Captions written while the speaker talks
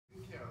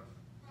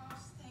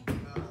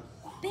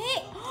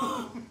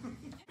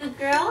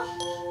Girl?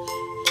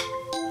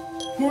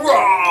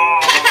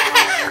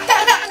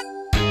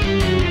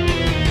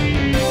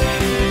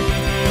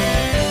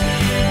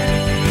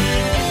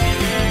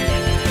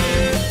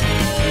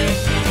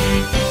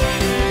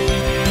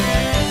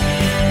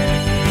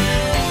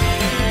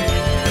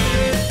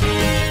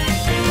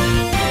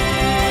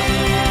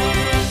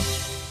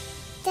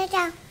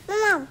 Dada,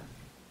 Mom.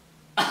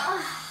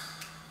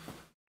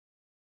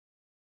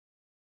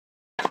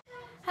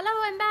 Hello,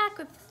 I'm back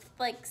with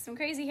like some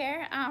crazy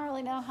hair. I don't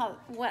really know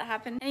what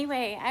happened.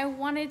 Anyway, I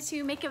wanted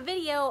to make a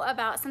video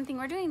about something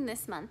we're doing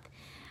this month.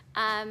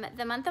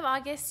 The month of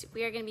August,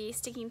 we are going to be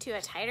sticking to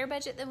a tighter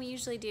budget than we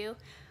usually do.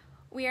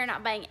 We are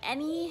not buying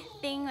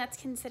anything that's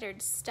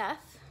considered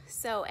stuff.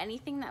 So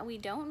anything that we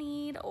don't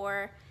need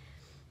or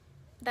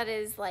that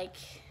is like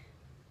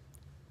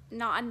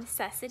not a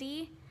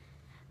necessity,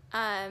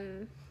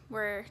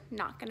 we're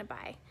not going to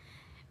buy.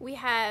 We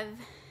have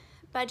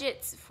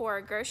budgets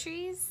for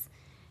groceries,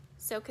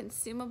 so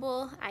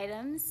consumable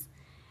items.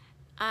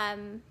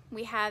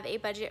 We have a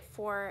budget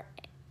for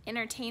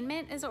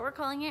entertainment is what we're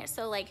calling it.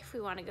 So like if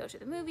we want to go to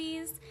the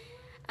movies,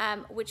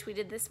 which we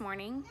did this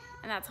morning,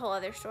 and that's a whole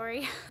other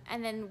story.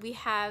 And then we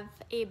have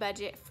a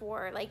budget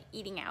for like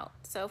eating out.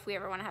 So if we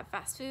ever want to have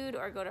fast food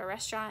or go to a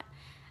restaurant,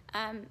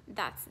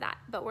 that's that.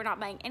 But we're not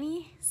buying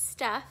any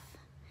stuff,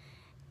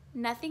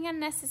 nothing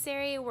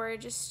unnecessary. We're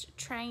just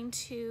trying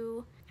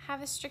to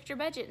have a stricter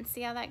budget and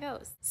see how that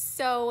goes.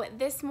 So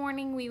this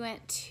morning we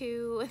went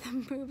to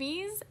the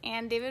movies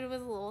and David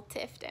was a little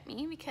tiffed at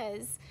me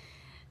because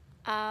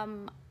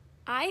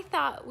I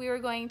thought we were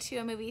going to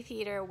a movie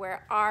theater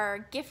where our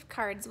gift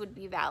cards would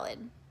be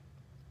valid.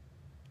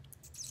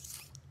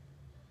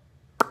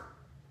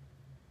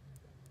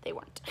 They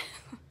weren't.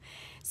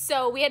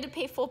 So we had to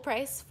pay full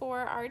price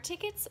for our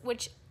tickets,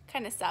 which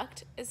kind of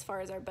sucked as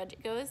far as our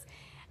budget goes.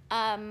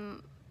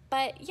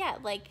 But yeah,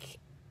 like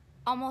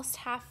almost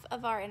half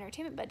of our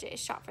entertainment budget is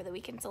shot for the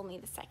weekend. It's only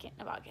the 2nd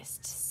of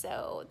August,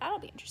 so that'll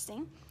be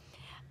interesting.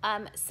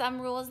 Some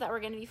rules that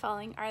we're going to be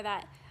following are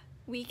that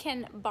we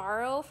can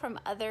borrow from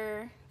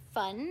other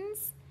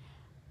funds,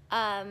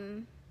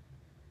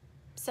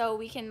 so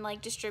we can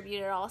like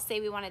distribute it all. Say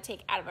we want to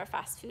take out of our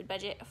fast food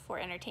budget for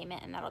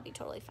entertainment, and that'll be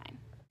totally fine.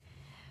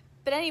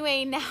 But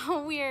anyway,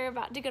 now we are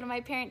about to go to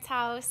my parents'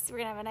 house. We're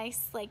gonna have a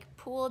nice like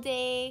pool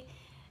day.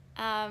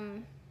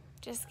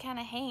 Just kind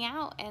of hang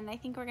out, and I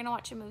think we're gonna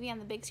watch a movie on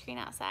the big screen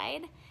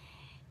outside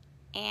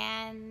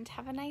and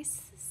have a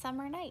nice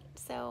summer night.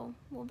 So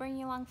we'll bring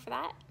you along for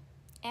that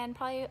and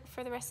probably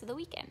for the rest of the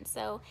weekend.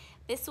 So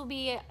this will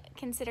be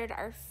considered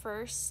our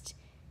first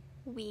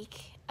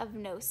week of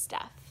no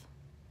stuff.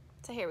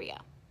 So here we go.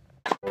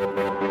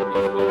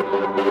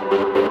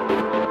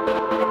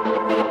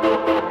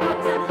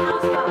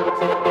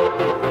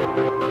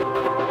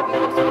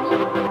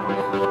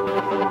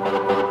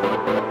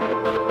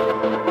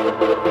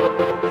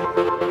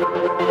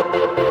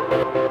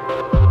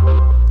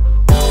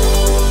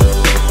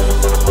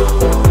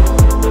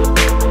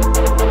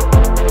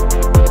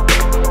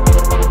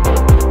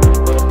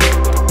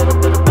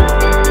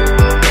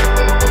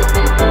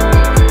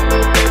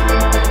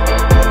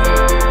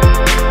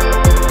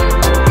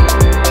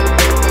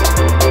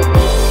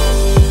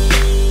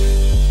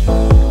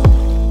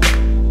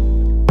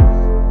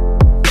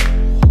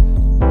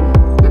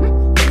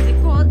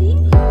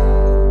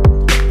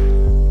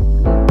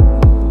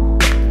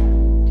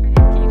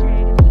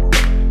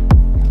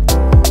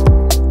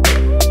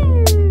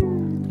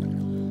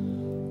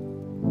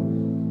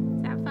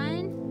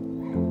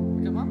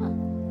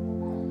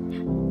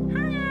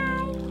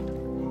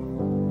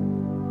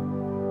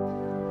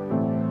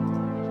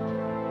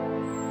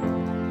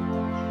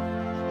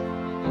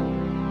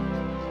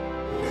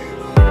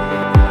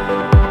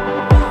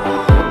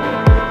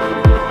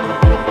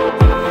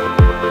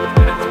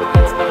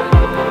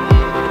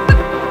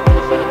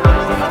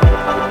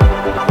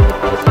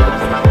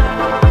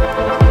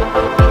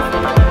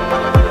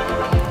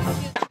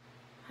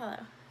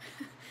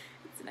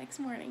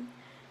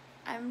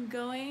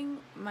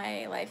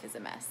 My life is a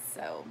mess,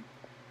 so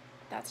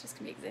that's just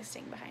gonna be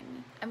existing behind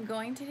me. I'm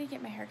going to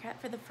get my hair cut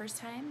for the first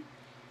time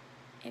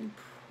in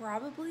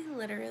probably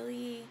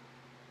literally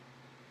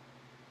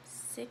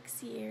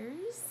 6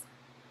 years.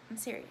 I'm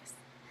serious.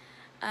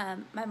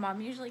 My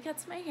mom usually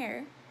cuts my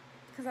hair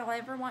because all I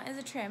ever want is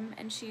a trim,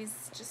 and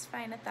she's just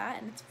fine at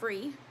that, and it's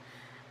free.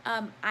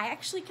 I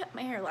actually cut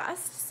my hair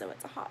last, so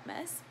it's a hot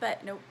mess,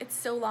 but no, it's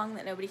so long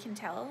that nobody can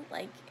tell.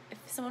 Like if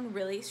someone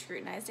really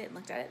scrutinized it and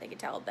looked at it, they could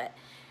tell, but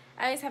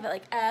I always have it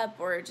like up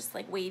or just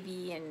like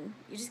wavy, and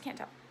you just can't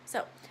tell.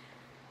 So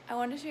I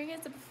wanted to show you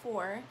guys the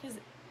before because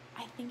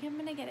I think I'm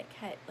gonna get it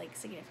cut like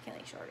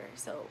significantly shorter.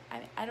 So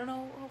I don't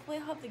know, hopefully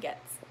I'll have the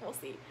gets, we'll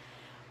see.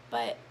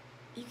 But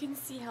you can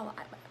see how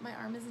my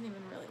arm isn't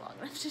even really long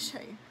enough to show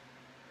you.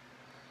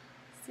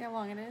 See how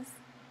long it is?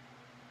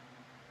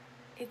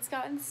 It's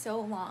gotten so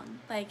long.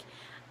 Like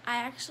I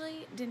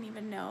actually didn't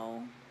even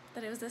know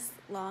that it was this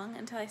long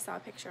until I saw a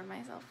picture of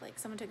myself. Like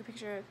someone took a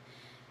picture of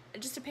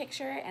just a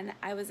picture and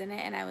I was in it,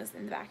 and I was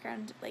in the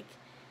background, like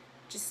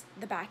just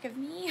the back of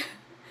me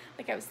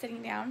Like I was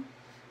sitting down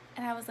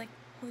and I was like,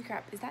 holy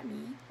crap, is that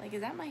me? Like,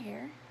 is that my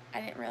hair? I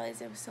didn't realize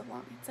it was so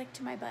long. It's like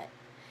to my butt.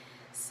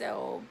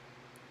 So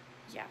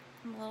yeah,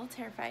 I'm a little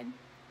terrified.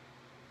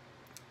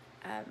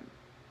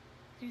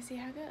 Gonna see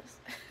how it goes.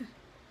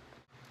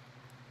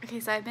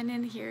 Okay, so I've been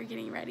in here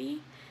getting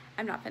ready.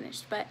 I'm not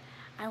finished, but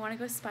I want to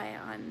go spy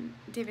on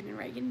David and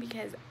Reagan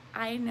because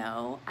I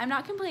know, I'm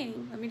not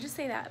complaining, let me just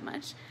say that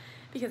much,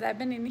 because I've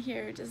been in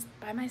here just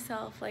by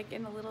myself, like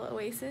in a little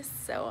oasis,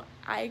 so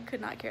I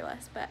could not care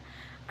less, but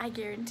I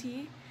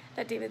guarantee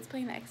that David's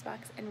playing the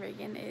Xbox and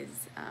Reagan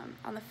is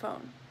on the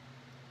phone,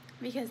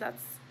 because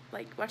that's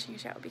like watching a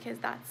show, because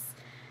that's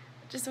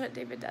just what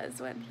David does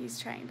when he's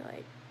trying to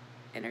like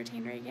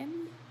entertain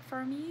Reagan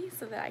for me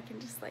so that I can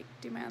just like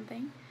do my own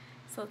thing.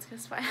 So let's go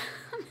spy on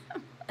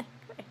them really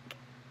quick.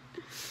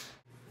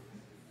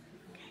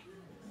 Okay,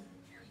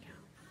 here we go.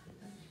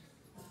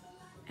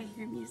 I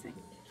hear music.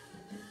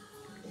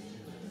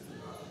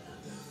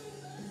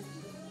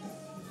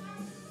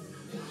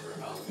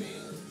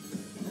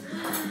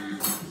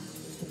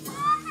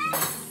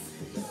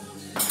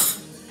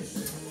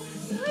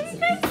 What are you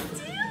guys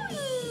doing?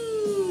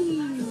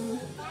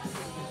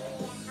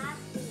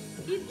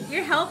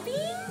 You're helping?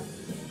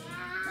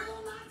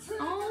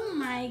 Oh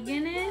my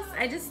goodness.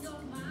 I just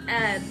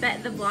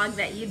bet the vlog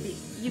that you'd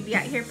be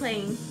out here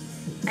playing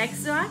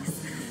Xbox.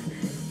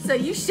 So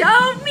you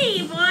showed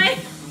me, boy.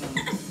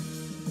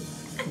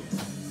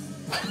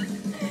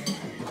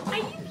 Are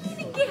you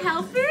being a good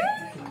helper?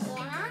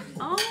 Yeah.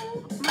 Oh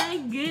my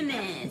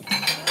goodness.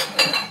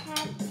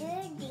 It's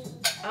dirty.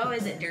 Oh,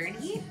 is it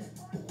dirty?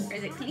 Or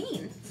is it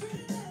clean?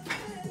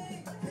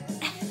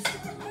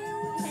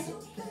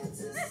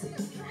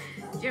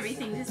 Do you have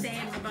anything to say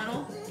in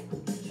rebuttal?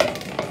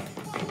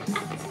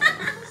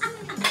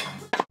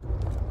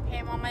 Okay,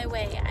 I'm on my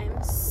way.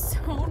 I'm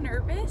so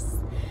nervous.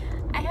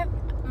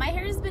 My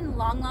hair has been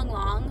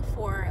long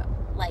for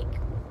like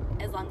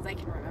as long as I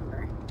can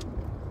remember.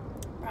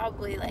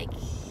 Probably like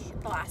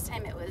the last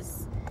time it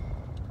was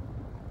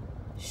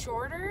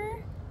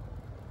shorter,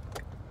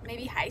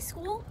 maybe high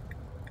school,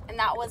 and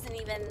that wasn't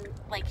even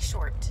like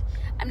short.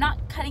 I'm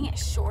not cutting it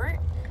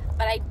short,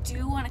 but I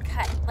do want to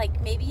cut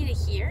like maybe to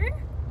here,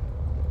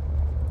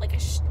 like a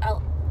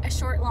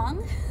short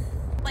long.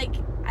 Like,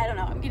 I don't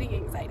know, I'm getting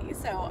anxiety,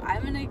 so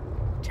I'm gonna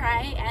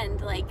try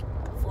and like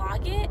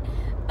vlog it,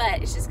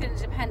 but it's just gonna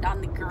depend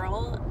on the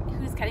girl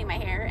who's cutting my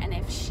hair and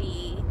if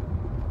she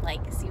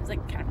like seems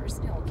like the kind of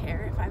person who will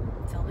care if I'm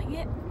filming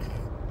it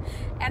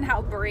and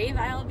how brave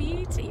I'll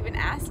be to even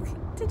ask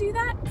to do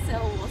that, so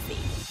we'll see.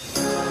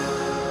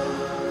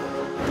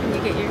 Can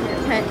you get your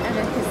hair cut at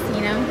a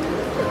casino?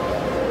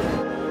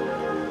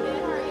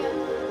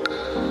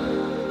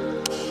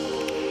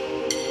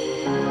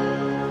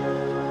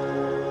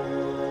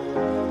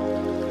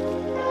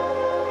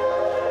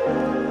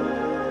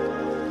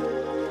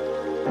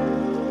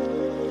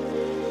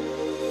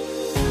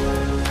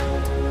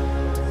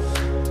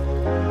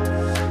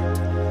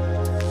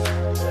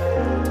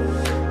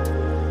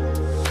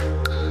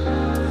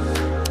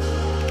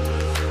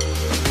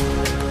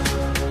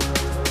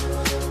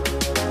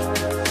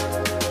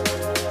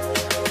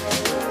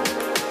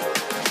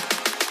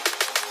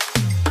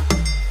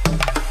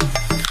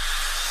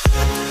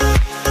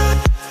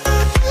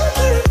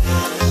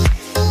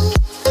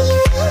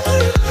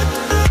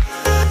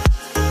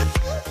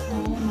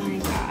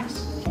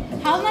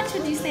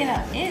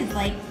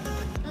 Like,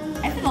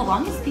 I think the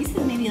longest piece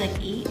is maybe like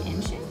 8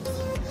 inches.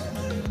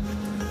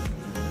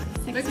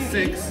 Like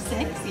 6.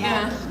 6,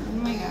 yeah. Oh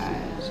my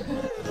gosh.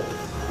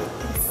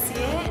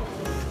 See it?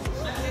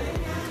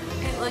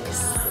 It looks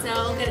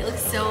so good. It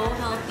looks so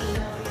healthy.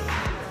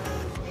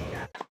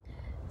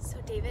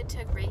 So David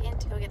took Reagan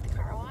to go get the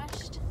car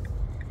washed,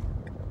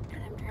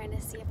 and I'm trying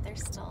to see if they're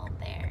still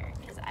there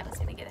because I was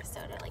gonna get a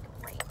soda like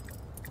right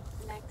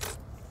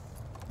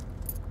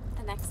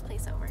the next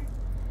place over.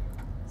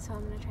 So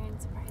I'm gonna try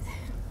and surprise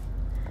him.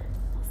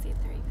 We'll see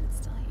if they're even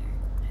still here.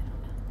 I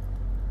don't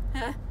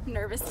know. I'm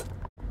nervous.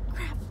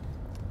 Crap.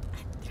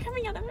 They're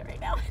coming out of it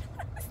right now.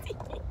 I don't want to see.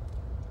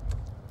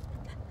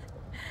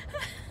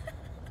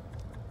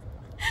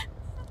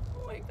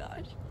 Oh my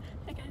gosh.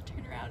 I gotta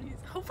turn around.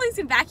 Hopefully he's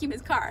gonna vacuum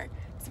his car.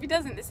 Because if he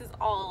doesn't, this is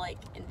all like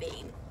in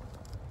vain.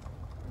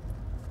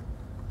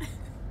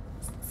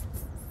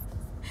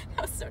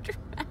 That was so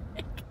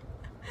dramatic.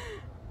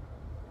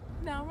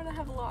 Now I'm gonna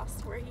have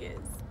lost where he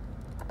is.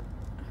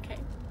 Okay.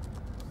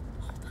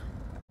 Hold on.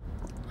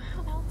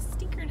 Wow, that little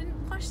stinker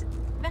didn't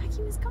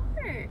vacuum his car.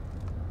 Or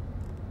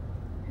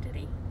did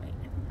he? Wait,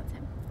 I think that's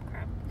him.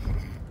 Crap. I'm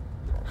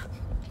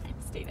trying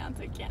to stay down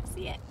so I can't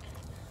see it.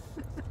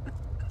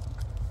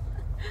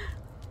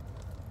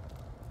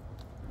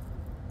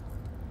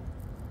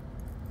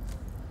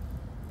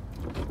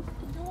 I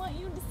don't want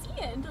you to see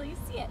it until you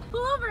see it.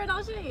 Pull over and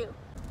I'll show you.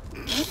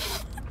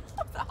 That's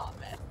a hot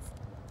mess.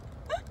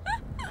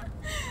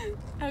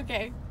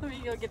 Okay, let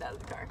me go get out of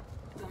the car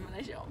because I'm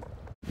gonna show him.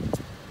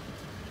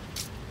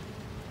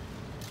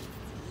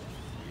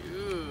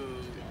 Ooh.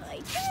 You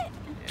like it?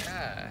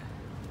 Yeah.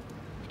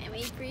 Am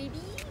I pretty?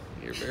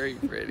 You're very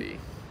pretty.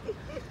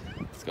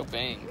 Let's go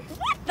bang.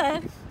 What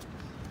the?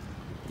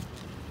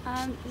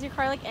 Is your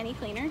car like any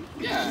cleaner?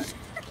 Yeah, a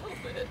little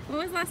bit. When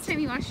was the last time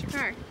you washed your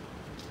car?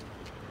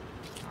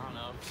 I don't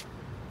know,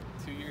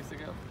 2 years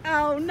ago?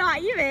 Oh,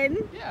 not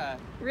even. Yeah.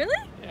 Really?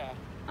 Yeah.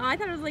 Oh, I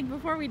thought it was like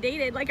before we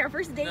dated, like our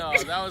first date. No,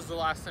 that was the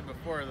last time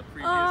before the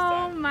previous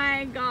Oh time.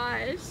 my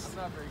gosh. I'm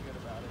not very good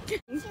about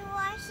it. She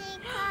washed the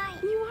car.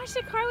 You washed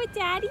a car with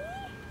Daddy?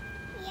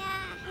 Yeah.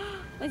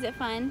 Was it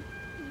fun?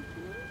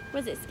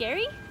 Was it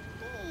scary?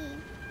 Mm.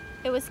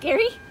 It was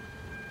scary?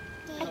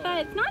 I Yeah. thought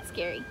it's not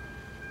scary.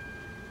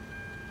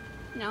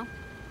 No?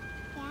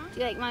 Yeah. Do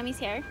you like Mommy's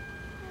hair?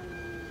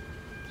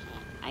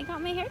 I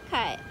got my hair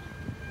cut.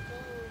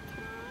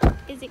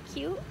 Is it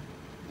cute?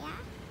 Yeah.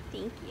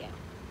 Thank you.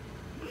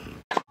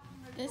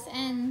 This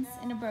ends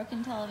in a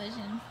broken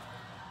television.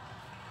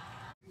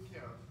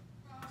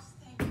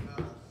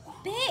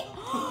 Big.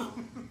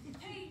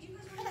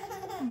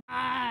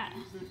 Ah.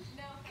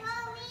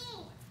 Call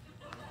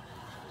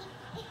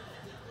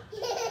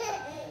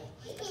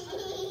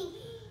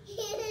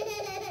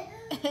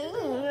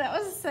Ooh, that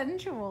was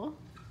sensual.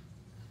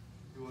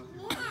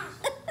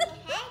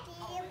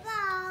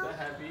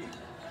 Heavy?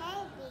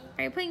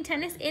 Are you playing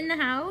tennis in the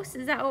house?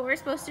 Is that what we're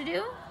supposed to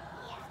do?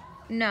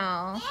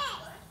 No.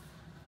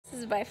 This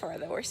is by far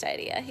the worst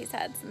idea he's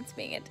had since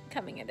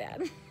becoming a dad.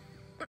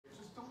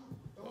 Just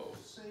don't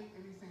say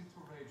anything to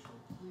Rachel,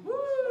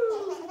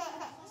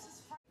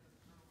 please.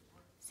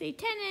 Say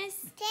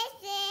tennis.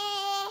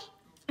 Tessa.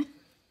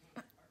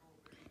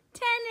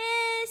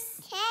 Tennis.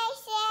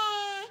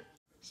 Tessa.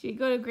 Should we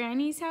go to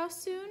Granny's house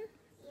soon?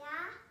 Yeah.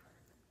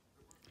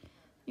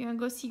 You wanna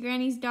go see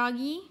Granny's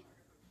doggy?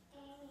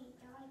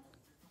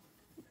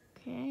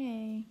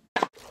 Okay.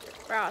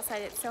 We're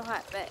outside, it's so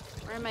hot, but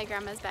we're in my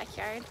grandma's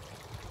backyard.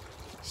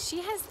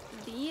 She has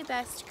the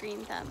best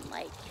green thumb.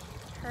 Like,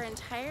 her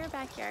entire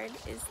backyard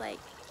is like,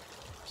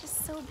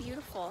 just so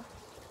beautiful.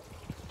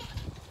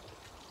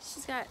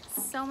 She's got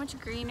so much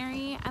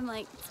greenery. I'm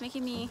like, it's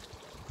making me,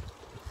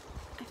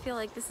 I feel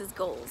like this is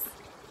goals.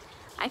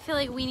 I feel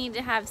like we need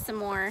to have some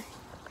more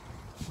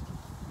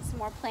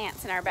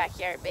plants in our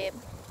backyard, babe.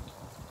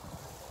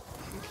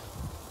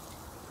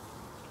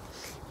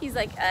 He's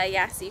like,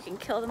 yeah, so you can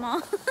kill them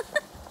all.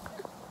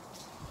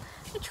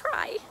 I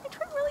try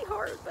really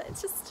hard, but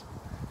it's just,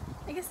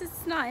 I guess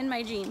it's not in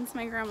my genes.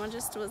 My grandma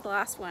just was the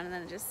last one and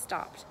then it just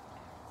stopped.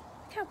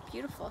 Look how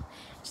beautiful.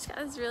 She's got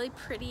this really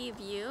pretty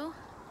view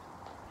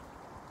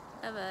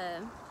of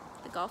the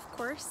golf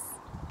course.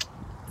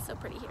 It's so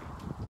pretty here.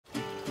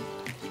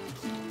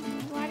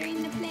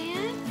 Watering the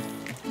plants.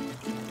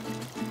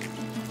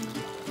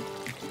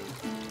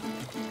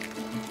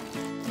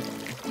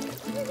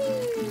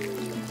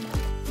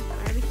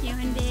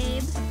 Barbecuing,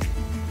 babe.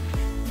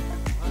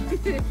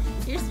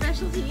 Your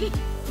specialty. You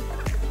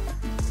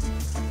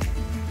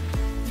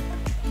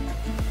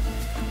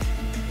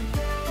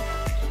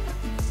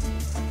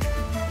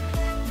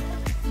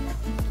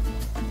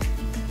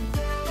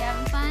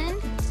having fun?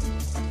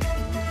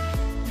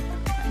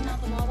 Putting all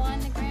the walla on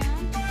the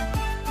ground.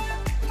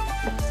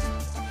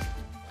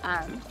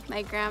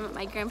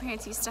 My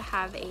grandparents used to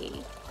have a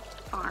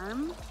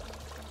farm.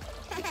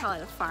 We call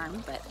it a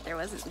farm, but there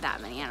wasn't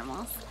that many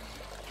animals.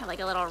 They had like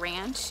a little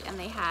ranch, and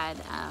they had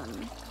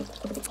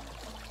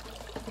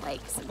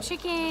like some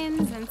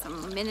chickens and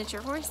some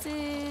miniature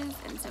horses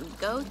and some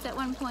goats at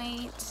one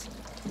point.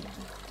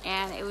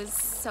 And it was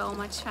so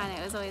much fun.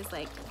 It was always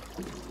like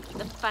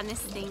the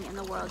funnest thing in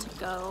the world to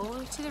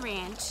go to the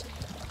ranch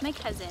with my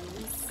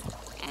cousins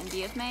and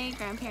be with my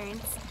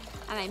grandparents.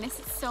 And I miss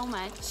it so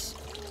much.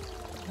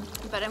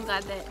 But I'm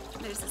glad that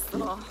there's this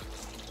little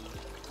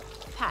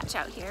patch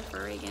out here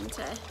for Reagan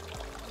to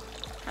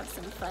have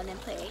some fun and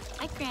play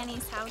at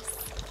Granny's house.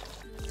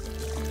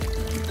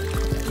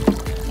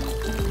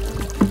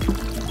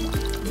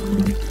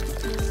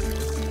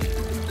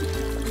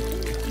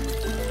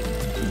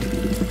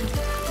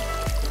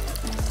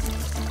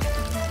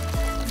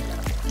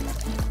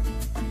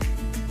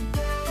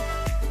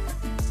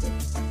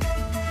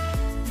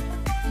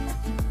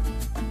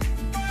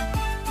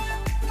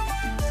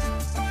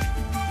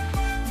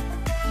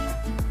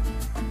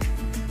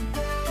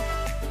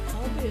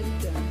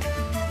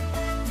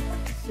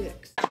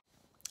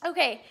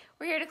 Okay,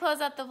 we're here to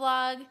close out the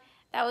vlog.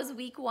 That was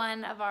week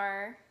 1 of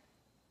our,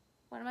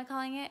 what am I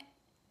calling it?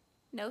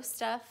 No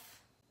stuff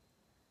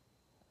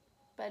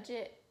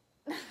budget.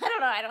 I don't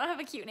know, I don't have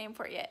a cute name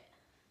for it yet.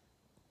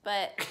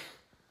 But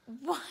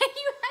why are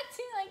you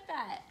acting like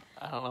that?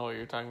 I don't know what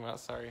you're talking about,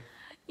 sorry.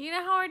 You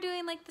know how we're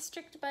doing like the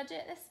strict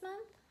budget this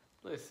month?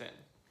 Listen,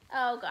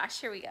 Oh gosh,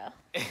 here we go.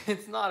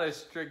 it's not a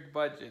strict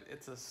budget,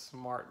 it's a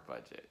smart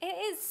budget.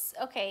 It is,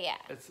 okay,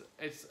 yeah.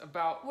 It's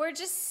about We're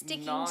just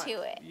sticking not,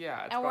 to it.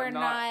 Yeah, it's And about we're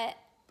not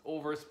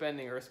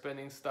overspending or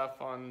spending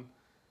stuff on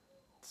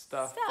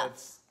stuff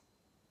that's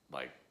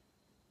like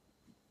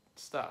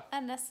stuff.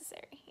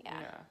 unnecessary,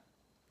 yeah.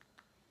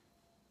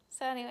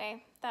 So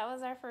anyway, that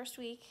was our first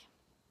week.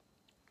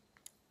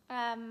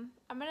 I'm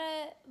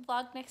gonna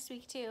vlog next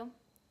week too,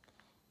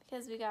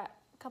 because we got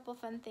a couple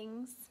fun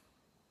things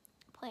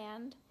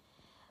planned.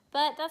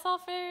 But that's all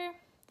for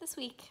this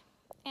week.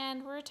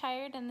 And we're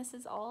tired, and this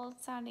is all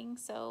sounding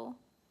so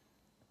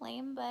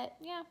lame, but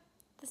yeah,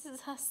 this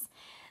is us.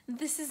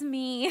 This is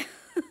me.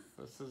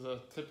 This is a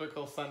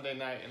typical Sunday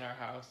night in our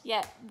house.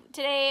 Yeah,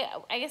 today,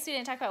 I guess we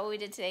didn't talk about what we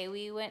did today.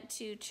 We went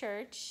to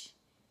church,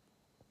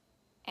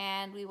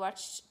 and we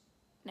watched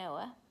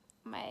Noah,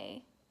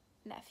 my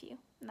nephew,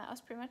 and that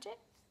was pretty much it.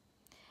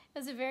 It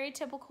was a very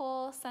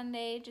typical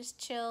Sunday, just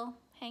chill,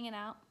 hanging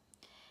out.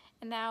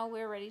 And now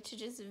we're ready to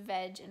just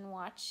veg and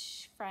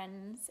watch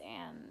Friends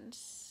and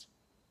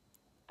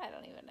I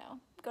don't even know.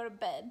 Go to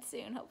bed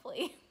soon,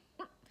 hopefully.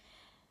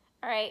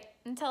 All right,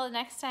 until the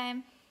next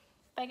time.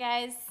 Bye,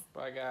 guys.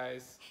 Bye,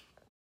 guys.